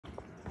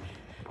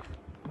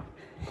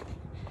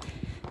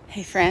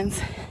Hey friends,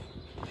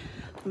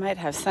 I might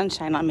have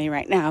sunshine on me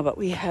right now, but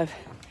we have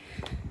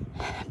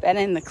been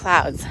in the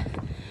clouds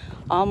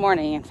all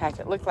morning. In fact,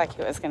 it looked like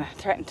it was going to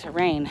threaten to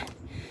rain.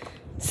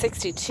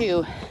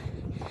 62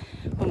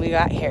 when we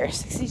got here,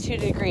 62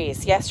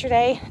 degrees.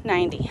 Yesterday,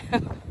 90.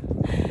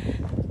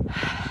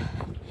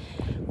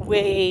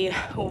 way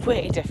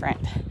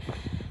different.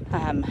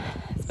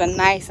 It's been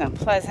nice and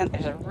pleasant.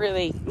 There's a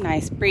really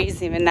nice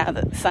breeze even now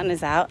that the sun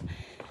is out.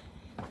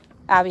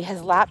 Abby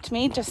has lapped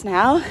me just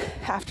now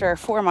after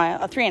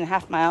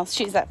 3.5 miles.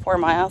 She's at 4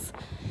 miles.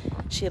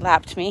 She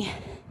lapped me.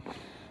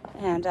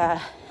 And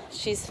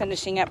she's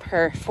finishing up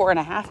her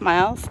 4.5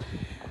 miles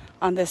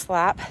on this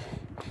lap.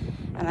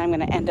 And I'm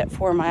going to end at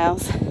 4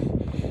 miles.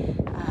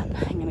 I'm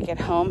going to get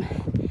home.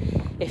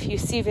 If you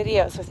see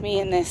videos with me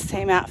in this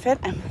same outfit,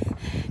 I'm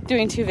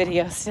doing 2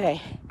 videos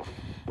today.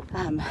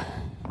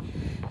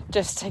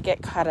 Just to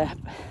get caught up.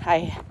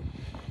 I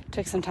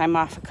took some time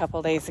off a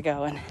couple days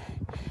ago and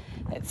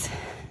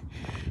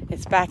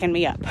it's backing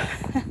me up.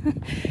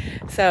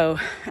 So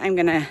I'm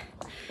gonna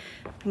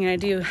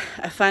do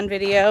a fun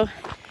video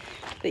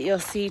that you'll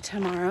see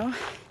tomorrow,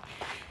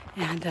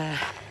 and I'm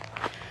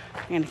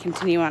gonna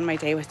continue on my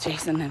day with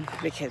Jason and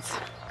the kids.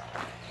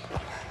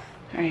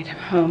 All right, I'm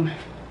home.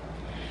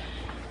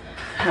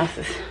 House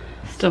is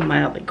still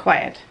mildly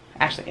quiet.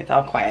 Actually, it's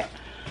all quiet.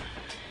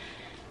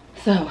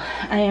 So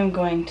I am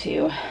going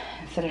to,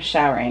 instead of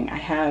showering, I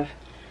have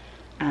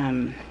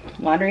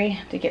laundry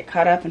to get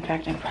caught up. In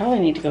fact, I probably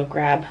need to go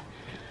grab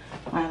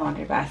my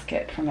laundry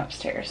basket from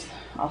upstairs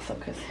also,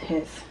 because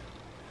his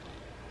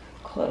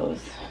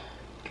clothes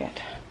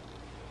get,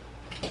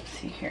 let's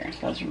see here,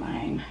 those are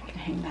mine. I can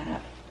hang that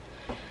up.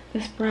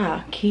 This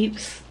bra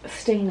keeps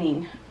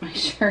staining my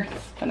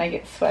shirts when I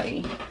get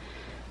sweaty.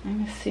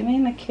 I'm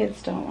assuming the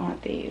kids don't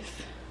want these.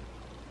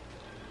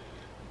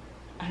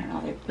 I don't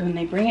know, when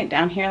they bring it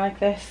down here like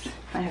this,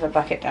 I have a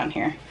bucket down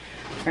here,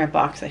 or a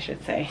box I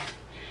should say.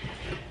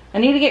 I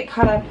need to get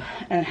caught up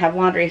and have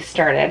laundry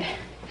started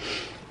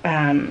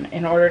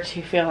in order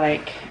to feel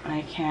like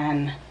I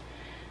can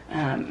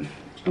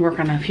work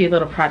on a few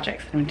little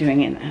projects that I'm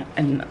doing in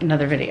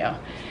another video.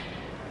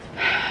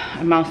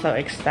 I'm also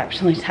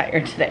exceptionally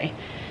tired today.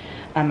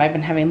 I've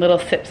been having little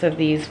sips of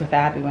these with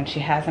Abby when she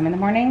has them in the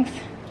mornings.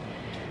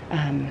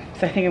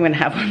 So I think I'm gonna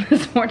have one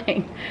this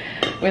morning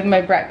with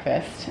my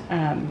breakfast,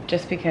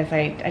 just because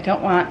I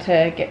don't want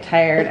to get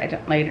tired. I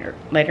don't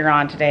later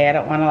on today. I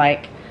don't want to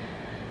like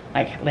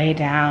lay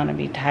down and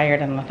be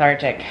tired and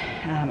lethargic.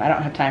 I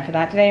don't have time for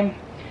that today.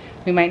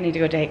 We might need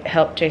to go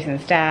help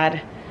Jason's dad.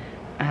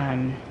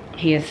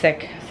 He is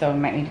sick, so we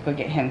might need to go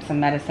get him some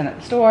medicine at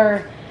the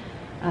store.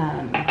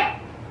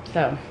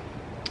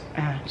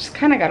 Just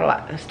kind of got a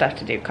lot of stuff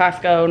to do.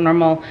 Costco,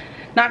 normal,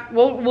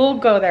 we'll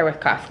go there with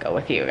Costco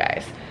with you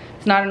guys.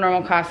 It's not a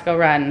normal Costco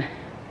run.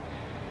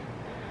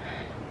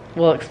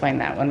 We'll explain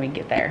that when we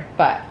get there.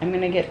 But I'm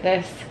gonna get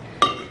this.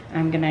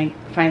 I'm gonna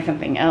find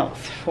something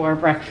else for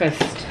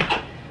breakfast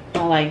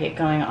while I get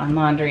going on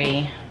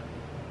laundry.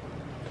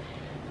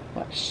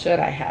 What should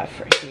I have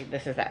for you?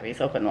 This is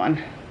Abby's open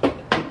one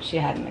she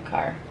had in the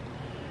car.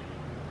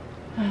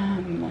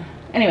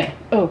 Anyway,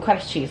 oh,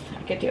 cottage cheese.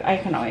 I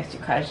can always do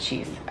cottage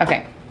cheese.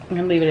 Okay, I'm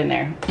gonna leave it in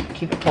there.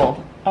 Keep it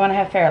cold. I wanna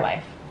have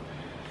Fairlife.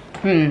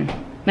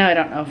 Now I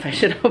don't know if I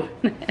should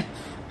open this.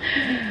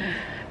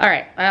 All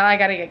right, well, I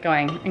gotta get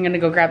going. I'm gonna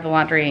go grab the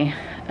laundry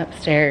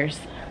upstairs.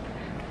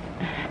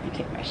 Let me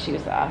take my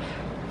shoes off.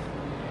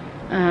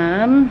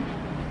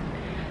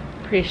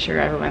 Pretty sure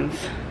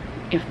everyone's,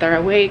 if they're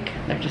awake,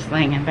 they're just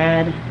laying in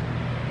bed.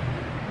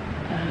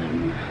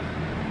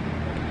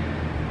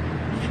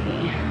 Let's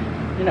see.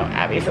 I know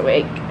Abby's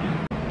awake.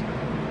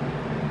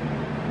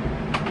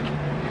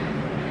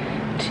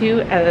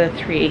 2 out of the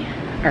 3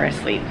 are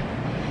asleep.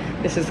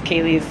 This is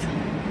Kaylee's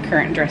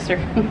current dresser.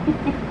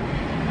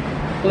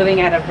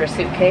 Living out of her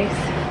suitcase.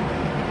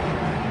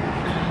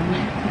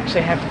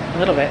 Actually, I have a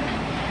little bit.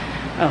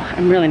 Oh,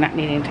 I'm really not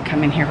needing to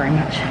come in here very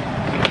much.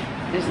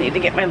 I just need to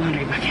get my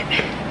laundry bucket.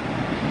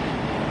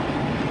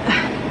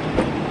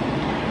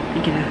 Let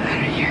me get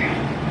out of here.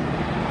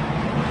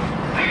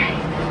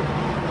 Alright.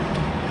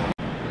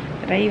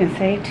 Did I even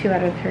say 2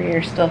 out of 3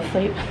 are still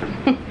asleep?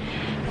 You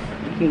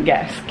can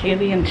guess.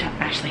 Kaylee and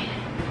Ashley.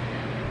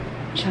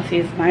 Chelsea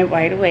is my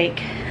wide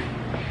awake,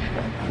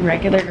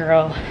 regular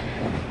girl.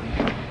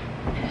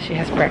 She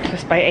has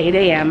breakfast by 8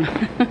 a.m.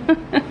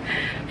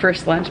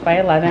 First lunch by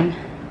 11.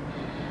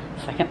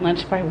 Second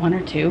lunch by 1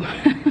 or 2.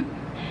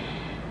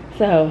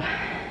 So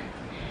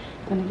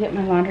I'm gonna get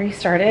my laundry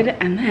started,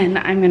 and then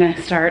I'm gonna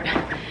start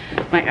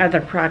my other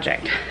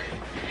project.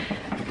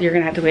 You're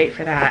gonna have to wait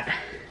for that.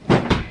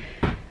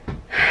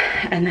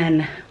 And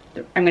then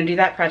I'm gonna do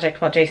that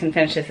project while Jason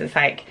finishes his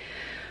hike.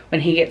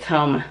 When he gets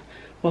home,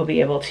 we'll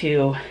be able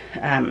to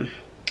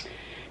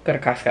go to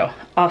Costco.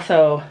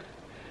 Also,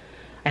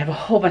 I have a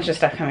whole bunch of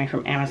stuff coming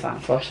from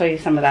Amazon, so I'll show you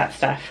some of that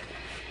stuff.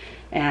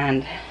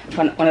 And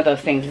one of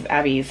those things is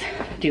Abby's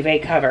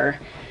duvet cover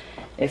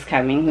is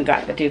coming. We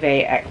got the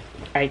duvet at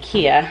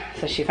IKEA,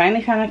 so she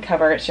finally found a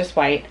cover. It's just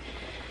white.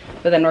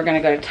 But then we're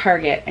gonna go to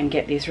Target and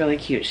get these really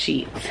cute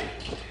sheets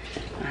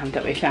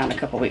that we found a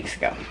couple weeks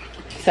ago.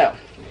 So,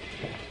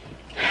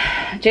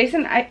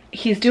 Jason,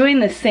 he's doing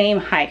the same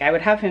hike. I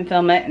would have him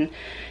film it and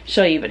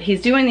show you, but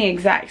he's doing the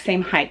exact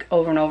same hike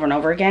over and over and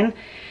over again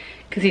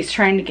because he's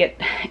trying to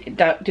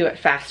do it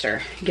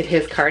faster, get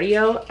his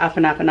cardio up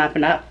and up and up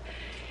and up.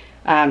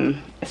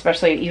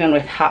 Especially even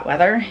with hot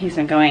weather. He's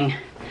been going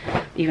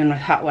even with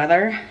hot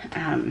weather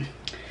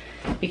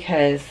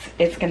because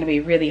it's going to be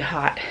really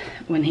hot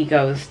when he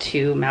goes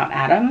to Mount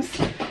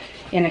Adams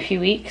in a few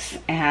weeks.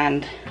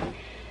 And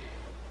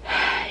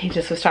he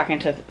just was talking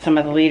to some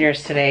of the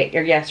leaders today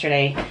or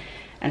yesterday,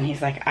 and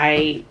he's like,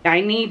 I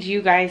need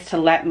you guys to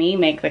let me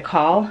make the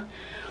call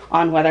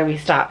on whether we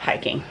stop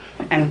hiking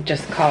and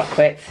just call it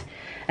quits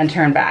and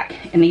turn back.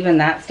 And even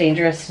that's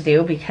dangerous to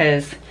do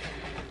because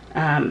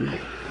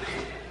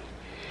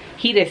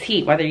heat is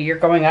heat, whether you're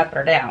going up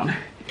or down.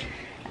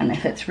 And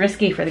if it's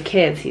risky for the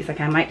kids, he's like,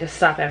 I might just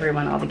stop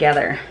everyone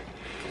altogether.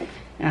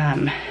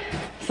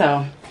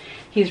 So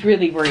he's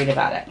really worried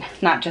about it,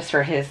 not just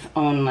for his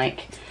own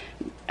like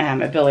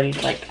ability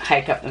to like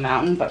hike up the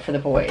mountain, but for the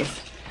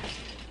boys.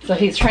 So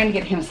he's trying to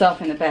get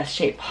himself in the best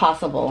shape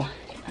possible,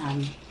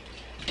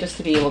 just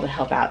to be able to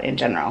help out in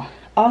general.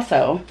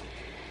 Also,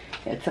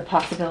 it's a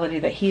possibility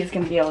that he is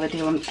going to be able to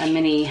do a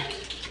mini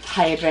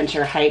high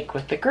adventure hike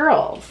with the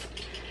girls.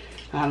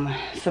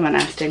 Someone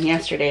asked him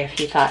yesterday if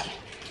he thought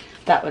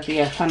that would be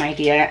a fun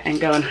idea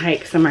and go and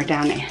hike somewhere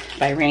down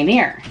by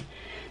Rainier.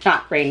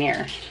 Not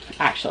Rainier,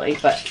 actually,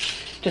 but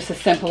just a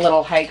simple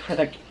little hike for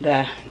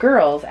the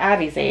girls,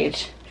 Abby's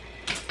age.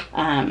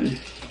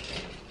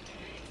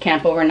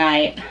 Camp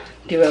overnight,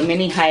 do a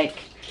mini hike,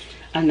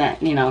 and then,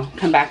 you know,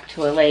 come back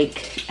to a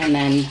lake, and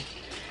then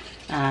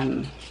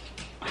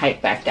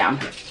hike back down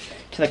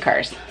to the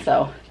cars.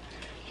 So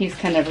he's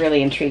kind of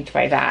really intrigued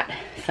by that.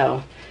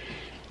 So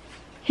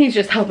he's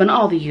just helping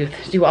all the youth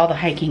do all the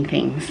hiking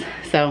things.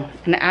 So,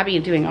 and Abby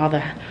doing all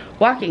the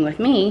walking with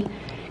me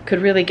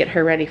could really get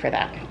her ready for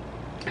that.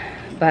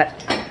 But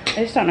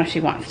I just don't know if she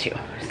wants to.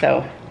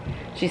 So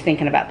she's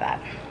thinking about that.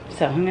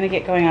 So I'm gonna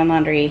get going on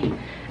laundry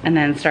and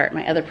then start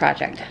my other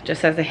project.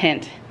 Just as a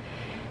hint,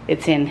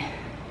 it's in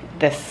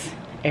this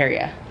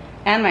area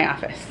and my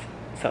office.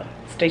 So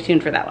stay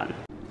tuned for that one.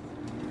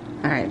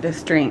 All right,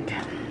 this drink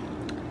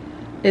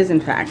is in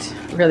fact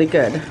really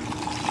good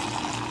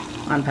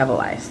on Pebble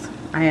Ice.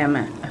 I am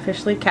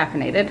officially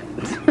caffeinated.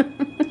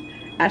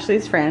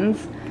 Ashley's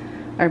friends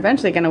are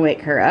eventually gonna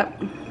wake her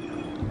up.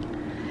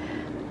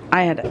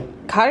 I had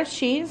cottage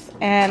cheese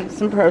and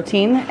some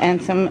protein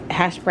and some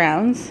hash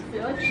browns.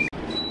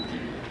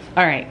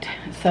 All right,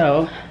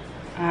 so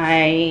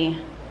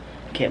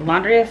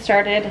laundry has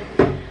started.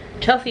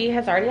 Chelsea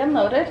has already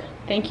unloaded.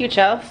 Thank you,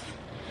 Chelsea.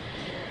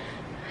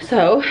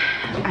 So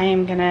I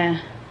am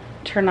gonna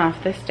turn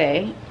off this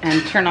day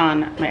and turn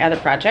on my other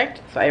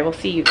project. So I will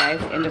see you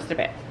guys in just a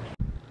bit.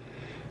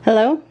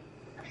 Hello?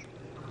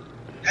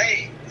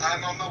 Hey,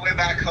 I'm on my way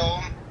back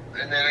home,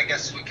 and then I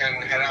guess we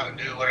can head out and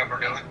do whatever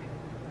we're doing.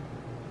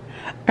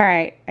 All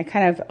right, I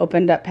kind of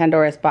opened up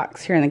Pandora's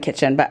box here in the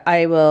kitchen, but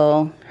I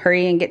will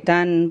hurry and get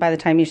done by the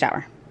time you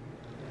shower.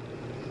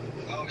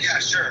 Oh, yeah,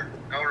 sure.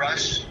 No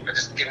rush. I'm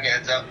just giving you a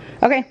heads up.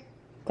 Okay,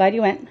 glad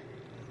you went.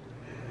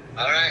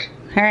 All right.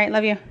 All right,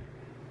 love you.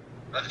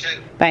 Love you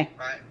too. Bye.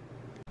 Bye.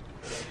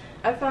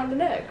 I found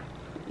an egg.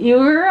 You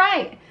were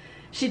right.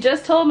 She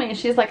just told me,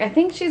 she's like, I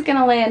think she's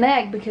gonna lay an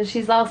egg because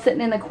she's all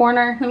sitting in the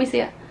corner. Let me see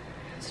it.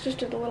 It's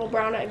just a little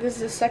brown egg. This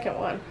is the second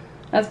one.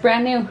 That's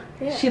brand new.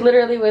 Yeah. She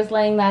literally was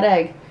laying that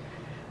egg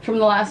from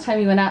the last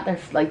time you went out there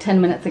like 10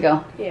 minutes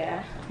ago.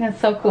 Yeah.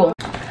 That's so cool.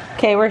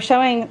 Okay, we're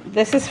showing,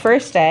 this is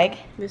first egg.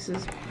 This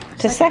is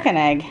to second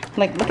egg.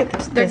 Like, look at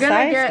this, the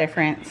size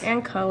difference.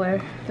 And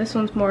color. This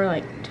one's more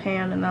like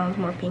tan and that one's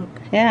more pink.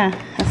 Yeah,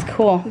 that's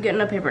cool. I'm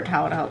getting a paper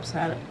towel to help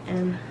set it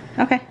in.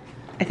 Okay.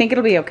 I think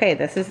it'll be okay.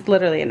 This is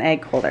literally an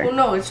egg holder. Well,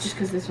 no, it's just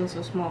because this one's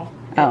so small.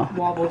 Oh, it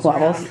wobbles.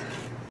 Around.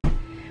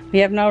 We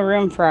have no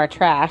room for our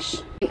trash.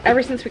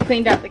 Ever since we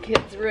cleaned out the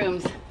kids'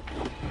 rooms,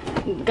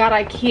 got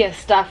IKEA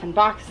stuff and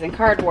boxes and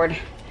cardboard,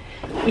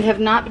 we have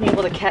not been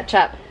able to catch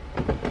up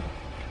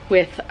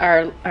with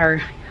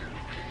our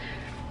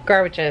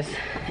garbages.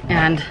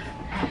 And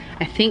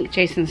I think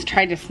Jason's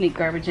tried to sneak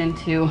garbage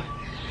into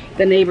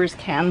the neighbor's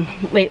can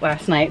late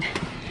last night,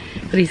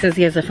 but he says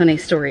he has a funny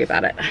story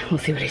about it. We'll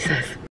see what he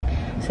says.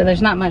 So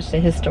there's not much to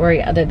his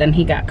story other than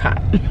he got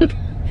caught.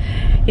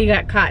 He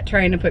got caught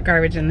trying to put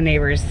garbage in the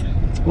neighbor's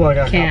Well, I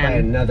got can. caught by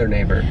another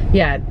neighbor.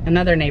 Yeah,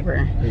 another neighbor.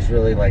 Who's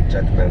really like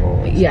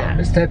judgmental. Yeah.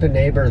 This type of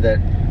neighbor that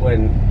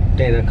when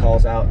Dana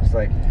calls out, it's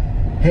like,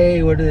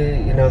 hey, what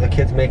are the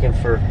kids making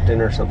for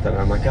dinner or something?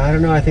 I'm like, I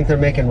don't know, I think they're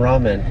making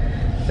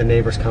ramen. The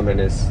neighbor's coming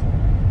is,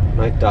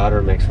 my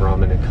daughter makes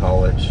ramen in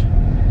college.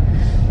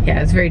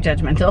 Yeah, it's very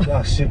judgmental.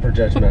 Oh, super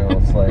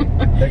judgmental. It's like,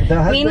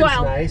 the husband's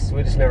nice,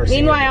 we just never see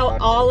him. Meanwhile,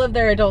 all of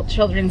their adult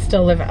children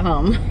still live at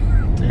home.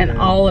 Yeah. And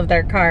all of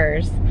their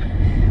cars.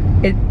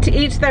 To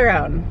each their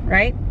own,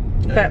 right?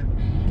 Yeah. But,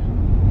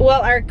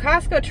 well, our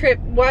Costco trip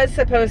was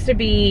supposed to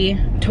be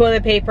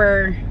toilet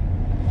paper,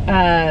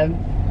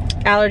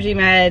 allergy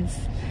meds,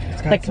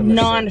 like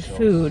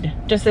non-food,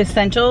 just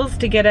essentials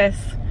to get us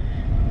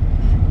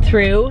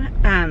through.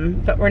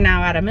 But we're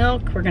now out of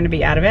milk. We're going to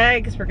be out of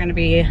eggs. We're going to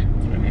be.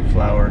 We need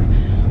flour.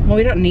 Well,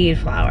 we don't need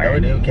flour. No, we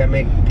do. Can't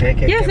make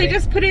pancakes. Yes, I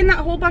just put in that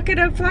whole bucket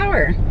of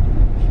flour.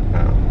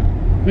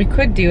 Oh. We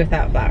could do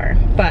without flour,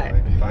 but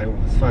fine.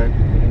 It's fine.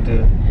 We can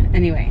do it.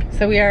 Anyway,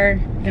 so we are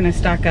going to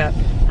stock up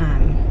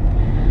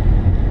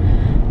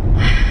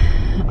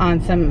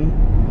on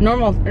some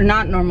normal or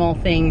not normal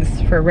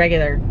things for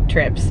regular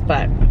trips,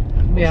 but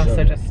we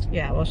also just,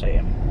 yeah, we'll show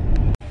you.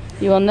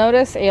 You will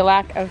notice a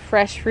lack of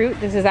fresh fruit.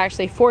 This is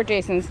actually for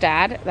Jason's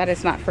dad. That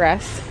is not for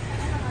us.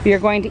 We are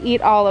going to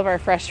eat all of our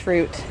fresh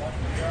fruit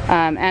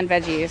and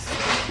veggies,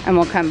 and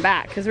we'll come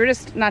back because we're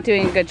just not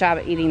doing a good job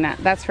at eating that.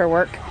 That's for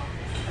work,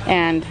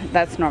 and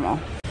that's normal.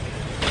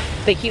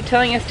 They keep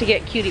telling us to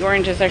get cutie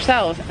oranges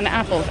ourselves and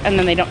apples, and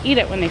then they don't eat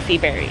it when they see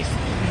berries.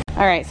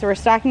 All right, so we're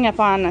stocking up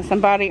on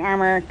some body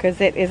armor because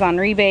it is on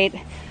rebate.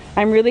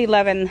 I'm really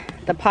loving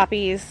the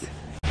poppies,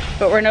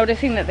 but we're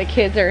noticing that the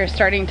kids are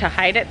starting to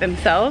hide it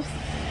themselves.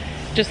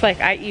 Just like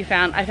I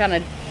found a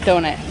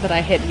donut that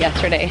I hid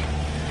yesterday,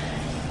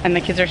 and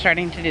the kids are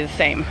starting to do the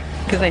same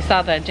because I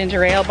saw the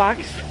ginger ale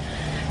box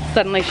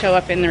suddenly show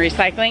up in the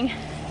recycling.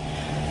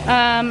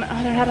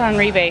 Oh, they're not on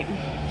rebate.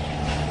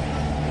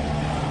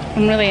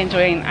 I'm really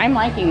enjoying, I'm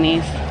liking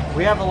these.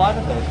 We have a lot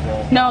of those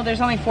though. No,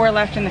 there's only 4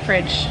 left in the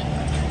fridge.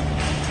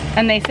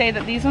 And they say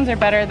that these ones are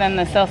better than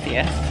the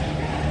Celsius.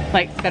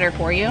 Like, better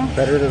for you.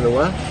 Better than the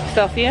what?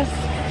 Celsius.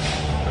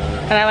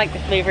 And I like the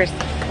flavors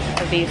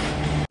of these.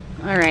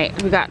 All right,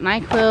 we got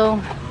NyQuil,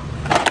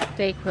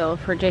 DayQuil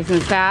for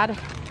Jason's dad,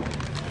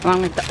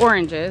 along with the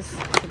oranges.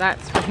 So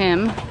that's for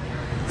him.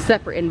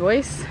 Separate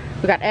invoice.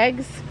 We got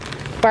eggs,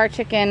 bar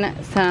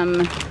chicken,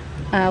 some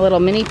little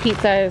mini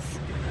pizzas,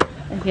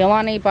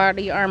 Yolani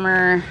body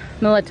armor,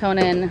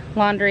 melatonin,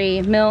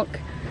 laundry, milk,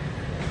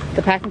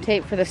 the packing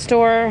tape for the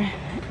store,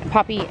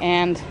 Poppy,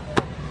 and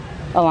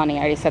Alani. I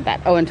already said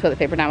that. Oh, and toilet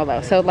paper down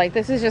below. So like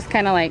this is just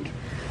kind of like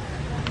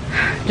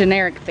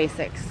generic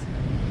basics.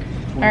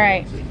 All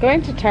right,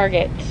 going to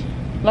Target.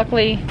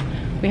 Luckily,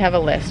 we have a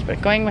list, but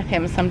going with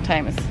him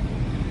sometimes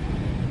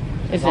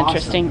is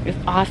interesting. It's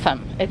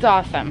awesome. It's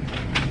awesome.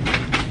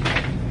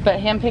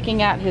 But him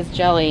picking out his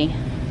jelly.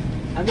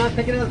 I'm not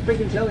picking out the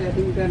freaking jelly. I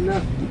think we've got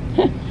enough.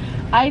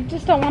 I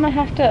just don't want to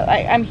have to.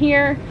 I'm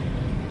here,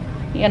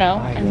 you know.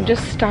 I'm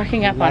just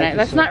stocking up on it.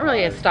 That's not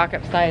really a stock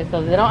up size,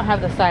 though. They don't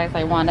have the size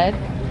I wanted,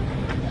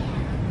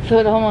 so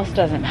it almost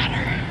doesn't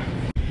matter.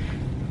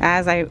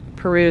 As I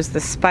peruse the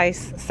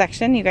spice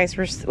section, you guys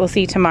will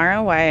see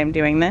tomorrow why I'm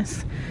doing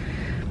this.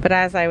 But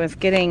as I was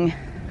getting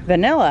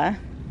vanilla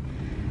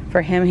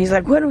for him, he's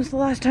like, "When was the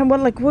last time?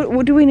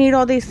 What do we need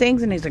all these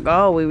things?" And he's like,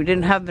 "Oh, we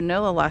didn't have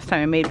vanilla last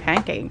time I made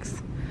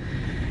pancakes."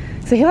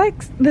 So he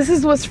likes, this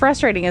is what's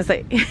frustrating, is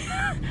that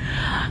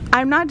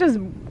I'm not just,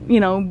 you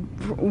know,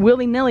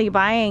 willy-nilly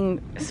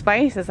buying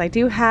spices. I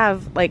do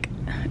have like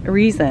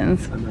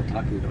reasons. I'm not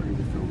talking, you don't need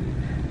to film me.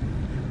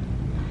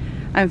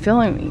 I'm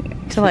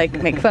filming to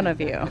like make fun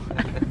of you.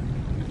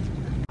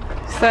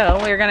 So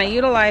we're gonna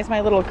utilize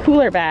my little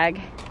cooler bag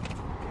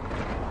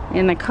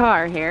in the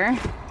car here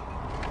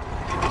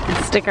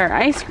and stick our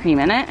ice cream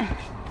in it,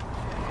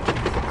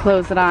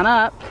 close it on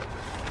up,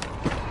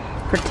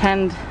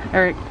 pretend,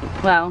 or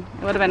well,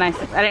 it would have been nice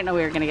if, I didn't know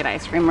we were gonna get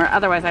ice cream, or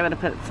otherwise I would have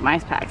put some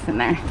ice packs in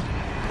there.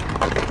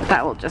 But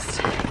that will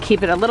just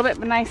keep it a little bit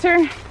nicer.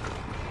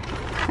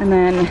 And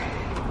then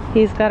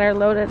he's got her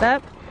loaded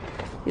up.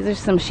 These are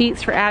some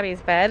sheets for Abby's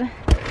bed.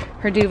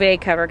 Her duvet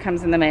cover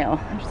comes in the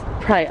mail. It's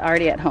probably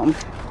already at home.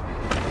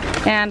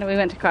 And we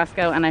went to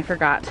Costco and I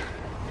forgot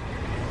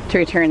to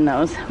return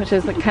those, which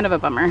is kind of a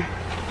bummer.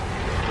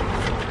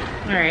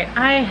 All right,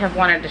 I have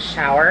wanted to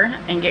shower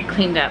and get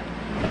cleaned up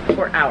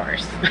for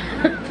hours.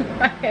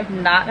 I have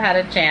not had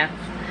a chance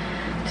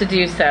to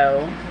do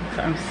so.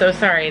 So I'm so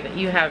sorry that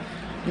you have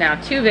now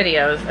 2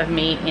 videos of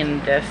me in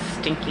this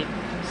stinky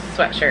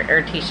sweatshirt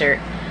or t-shirt.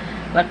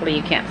 Luckily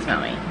you can't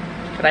smell me,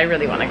 but I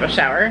really want to go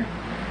shower.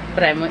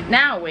 But I'm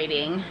now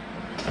waiting,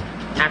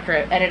 after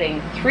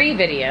editing 3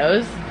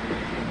 videos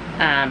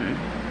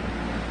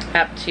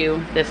up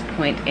to this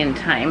point in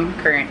time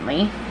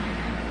currently,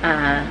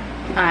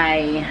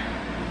 I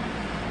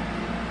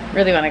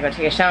really want to go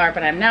take a shower,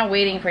 but I'm now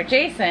waiting for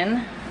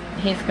Jason.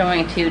 He's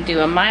going to do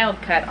a mild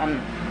cut on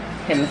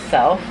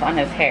himself, on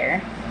his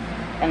hair,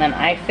 and then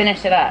I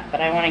finish it up,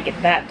 but I want to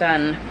get that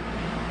done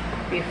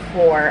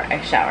before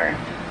I shower.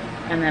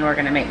 And then we're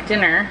going to make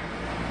dinner,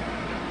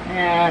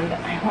 and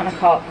I want to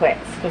call it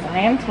quits because I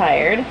am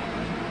tired,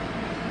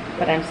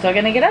 but I'm still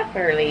going to get up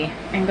early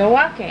and go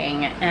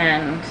walking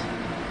and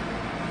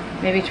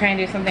maybe try and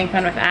do something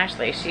fun with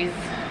Ashley. She's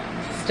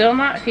still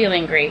not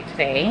feeling great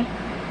today.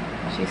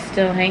 She's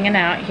still hanging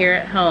out here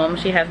at home.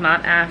 She has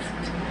not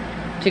asked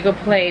to go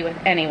play with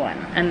anyone,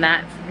 and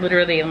that's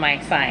literally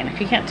my sign. If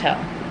you can't tell,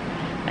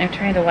 I'm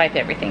trying to wipe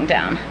everything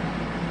down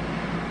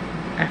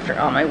after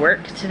all my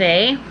work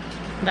today.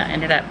 That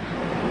ended up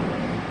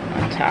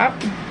on top.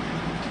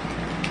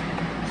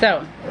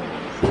 So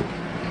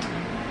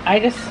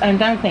I'm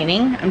done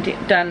cleaning. I'm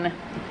done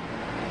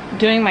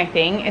doing my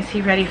thing. Is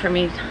he ready for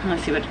me?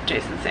 Let's see what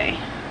Jason say.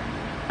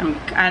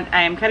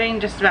 I am cutting,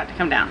 just about to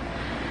come down.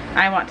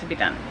 I want to be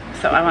done.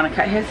 So I want to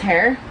cut his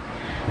hair.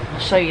 I'll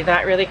show you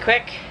that really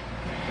quick.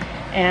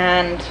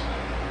 And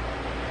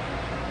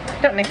I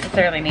don't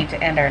necessarily need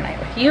to end our night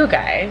with you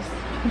guys.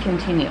 We can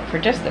continue for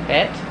just a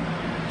bit.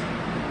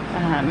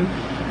 Let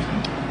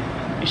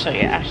me show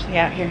you Ashley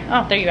out here.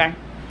 Oh, there you are.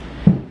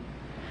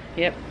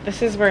 Yep,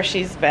 this is where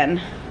she's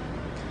been.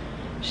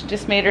 She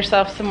just made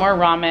herself some more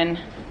ramen.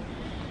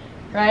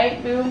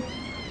 Right, boo?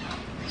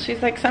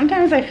 She's like,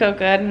 sometimes I feel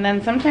good and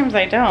then sometimes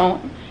I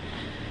don't.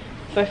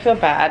 So I feel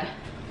bad.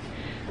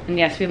 And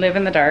yes, we live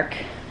in the dark.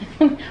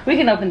 We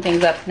can open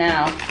things up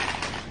now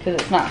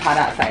because it's not hot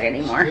outside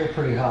anymore. It's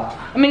pretty hot.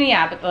 I mean,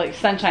 yeah, but the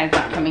sunshine's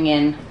not coming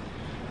in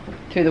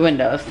through the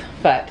windows.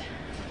 But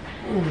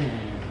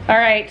all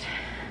right,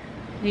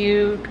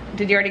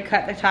 did you already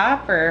cut the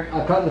top or?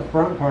 I cut the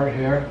front part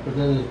here, but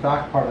then the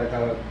back part I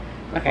gotta.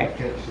 Okay.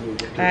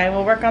 I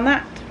will work on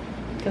that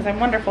because I'm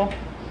wonderful.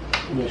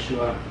 Yes,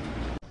 you are.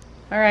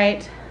 All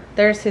right,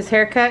 there's his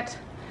haircut.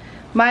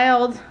 My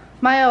old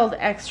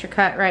extra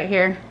cut right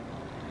here.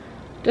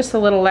 Just a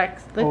little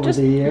Over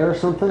the year or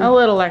something? A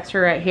little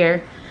extra right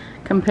here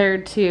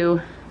compared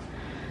to,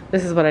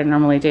 this is what I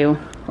normally do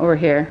over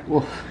here.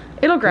 Well,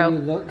 it'll grow.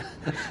 Look?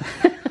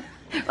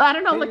 Well, I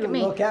don't know, look at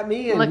me. Look at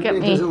me and look at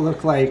it me. doesn't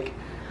look like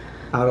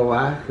out of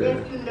whack. Or...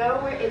 If you know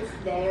where it's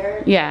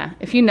there. Yeah,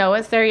 if you know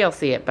it's there, you'll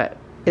see it, but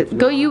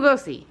you go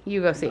see.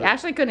 You go see.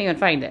 Ashley couldn't even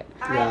find it.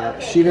 Yeah,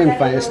 she didn't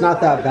find it. It's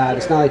not that bad.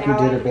 It's not like you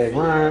did a big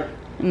one.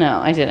 No,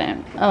 I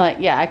didn't.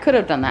 Yeah, I could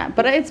have done that,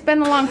 but it's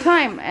been a long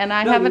time and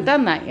I haven't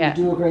done that yet.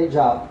 You do a great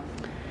job.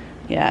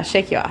 Yeah,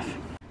 shake you off.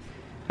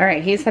 All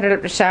right, he's headed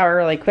up to shower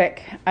really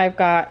quick. I've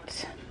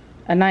got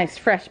a nice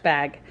fresh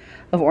bag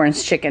of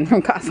orange chicken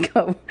from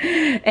Costco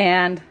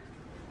and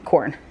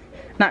corn.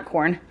 Not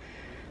corn.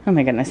 Oh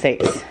my goodness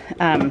sakes.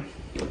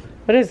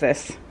 What is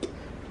this?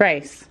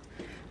 Rice.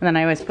 And then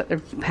I always put the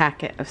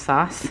packet of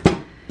sauce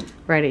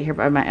right here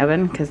by my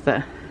oven because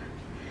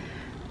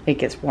it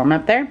gets warm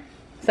up there.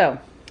 So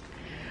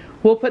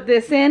we'll put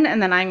this in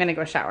and then I'm gonna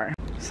go shower.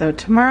 So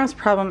tomorrow's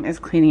problem is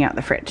cleaning out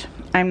the fridge.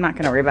 I'm not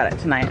gonna worry about it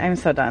tonight. I'm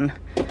so done.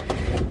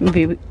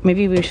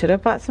 Maybe we should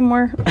have bought some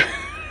more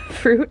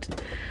fruit.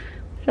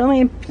 There's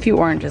only a few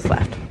oranges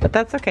left, but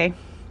that's okay.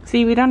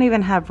 See, we don't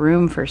even have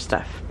room for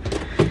stuff.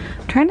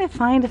 I'm trying to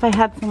find if I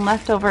had some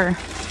leftover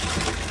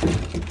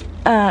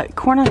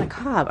corn on the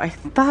cob. I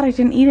thought I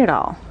didn't eat it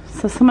all.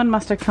 So someone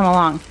must have come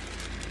along.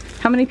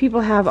 How many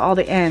people have all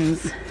the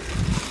ends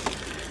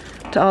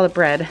to all the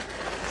bread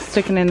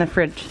sticking in the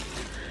fridge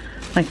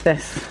like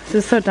this? This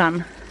is so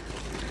dumb.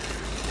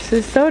 This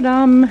is so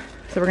dumb.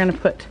 So we're gonna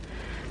put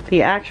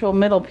the actual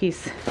middle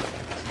piece.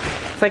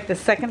 It's like the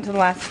second to the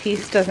last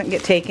piece doesn't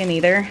get taken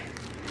either.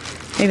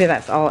 Maybe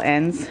that's all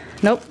ends.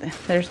 Nope,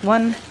 there's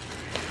one.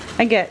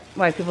 I get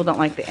why people don't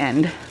like the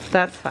end.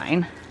 That's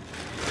fine.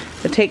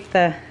 So take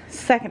the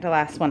second to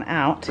last one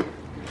out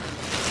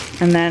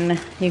and then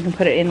you can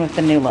put it in with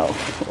the new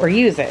loaf or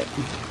use it.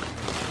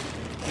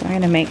 So I'm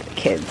gonna make the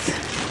kids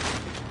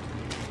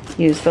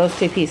use those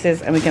two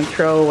pieces and we can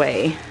throw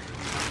away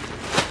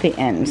the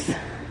ends.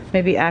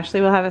 Maybe Ashley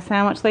will have a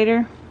sandwich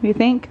later, you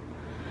think?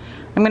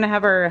 I'm gonna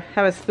have her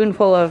have a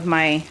spoonful of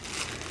my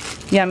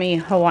yummy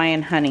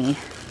Hawaiian honey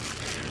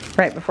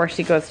right before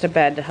she goes to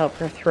bed to help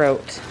her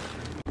throat.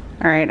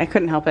 All right, I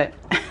couldn't help it.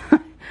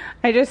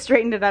 I just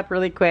straightened it up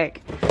really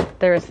quick.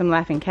 There was some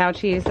Laughing Cow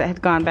cheese that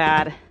had gone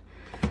bad.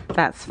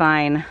 That's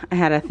fine. I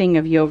had a thing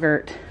of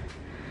yogurt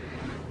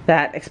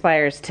that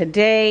expires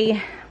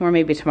today or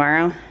maybe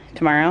tomorrow.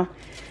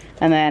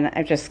 And then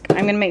I'm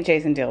gonna make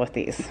Jason deal with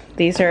these.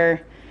 These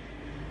are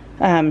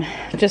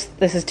this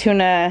is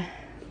tuna,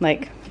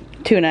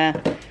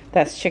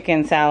 that's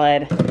chicken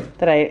salad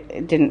that I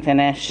didn't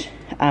finish.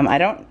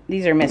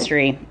 These are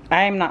mystery.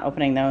 I'm not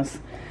opening those.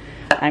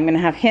 I'm gonna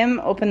have him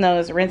open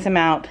those, rinse them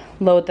out,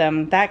 load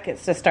them. That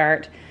gets to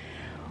start.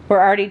 We're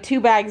already 2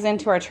 bags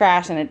into our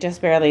trash and it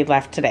just barely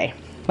left today.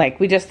 Like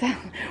we just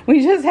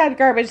had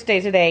garbage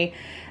day today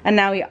and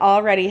now we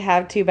already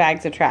have 2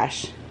 bags of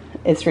trash.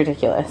 It's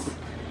ridiculous.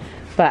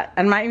 But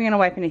I'm not even gonna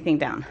wipe anything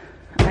down.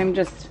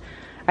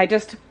 I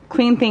just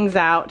clean things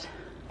out.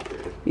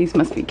 These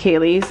must be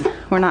Kaylee's.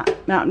 We're not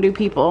Mountain Dew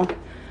people.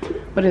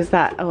 What is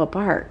that? Oh, it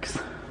barks.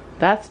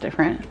 That's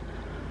different.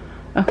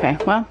 Okay,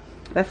 well,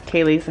 that's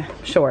Kaylee's,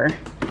 sure.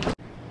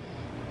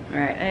 All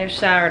right, I have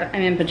showered.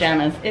 I'm in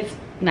pajamas. It's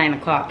 9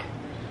 o'clock.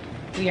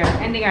 We are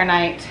ending our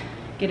night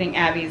getting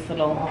Abby's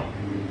little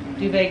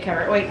duvet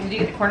cover. Wait, did you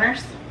get the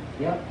corners?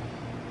 Yep.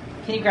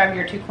 Can you grab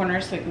your 2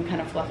 corners so we can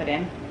kind of fluff it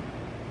in?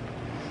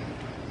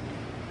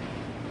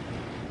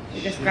 We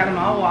just got them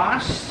all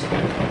washed. Okay,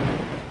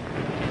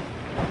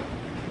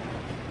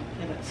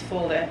 let's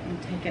fold it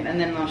and take it, and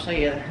then I'll show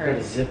you her.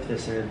 Gotta zip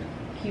this in.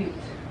 Cute.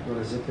 You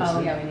wanna zip this in? Oh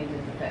yeah, we need to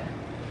zip it.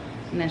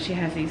 And then she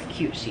has these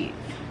cute sheets.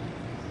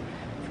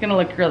 It's gonna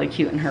look really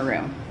cute in her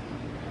room.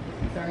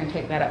 So we're gonna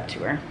take that up to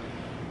her.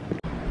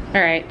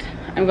 All right,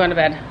 I'm going to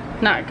bed.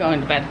 Not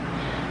going to bed.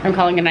 I'm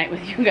calling a night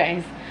with you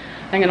guys.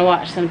 I'm gonna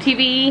watch some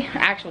TV,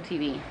 actual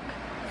TV.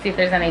 See if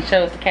there's any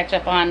shows to catch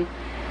up on.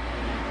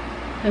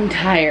 I'm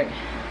tired.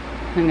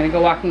 I'm gonna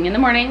go walking in the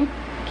morning,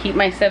 keep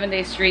my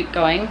 7-day streak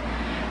going.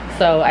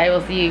 So I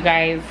will see you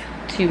guys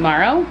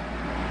tomorrow.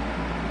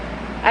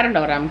 I don't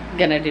know what I'm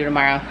gonna do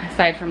tomorrow,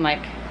 aside from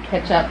like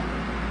catch up,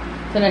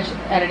 finish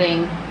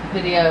editing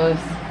videos,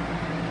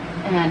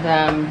 and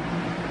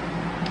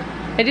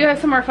I do have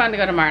some more fun to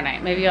go tomorrow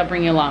night. Maybe I'll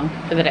bring you along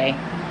for the day.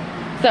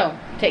 So,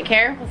 take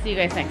care. We'll see you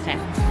guys next time.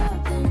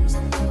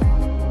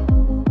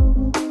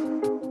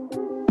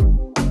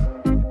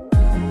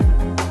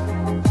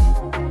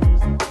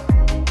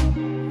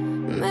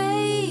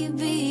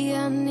 Maybe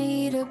I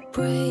need a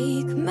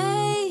break.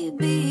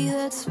 Maybe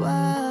that's why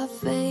I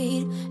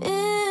fade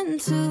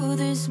into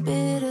this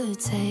bitter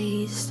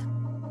taste.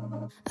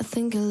 I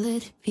think I'll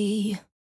let it be.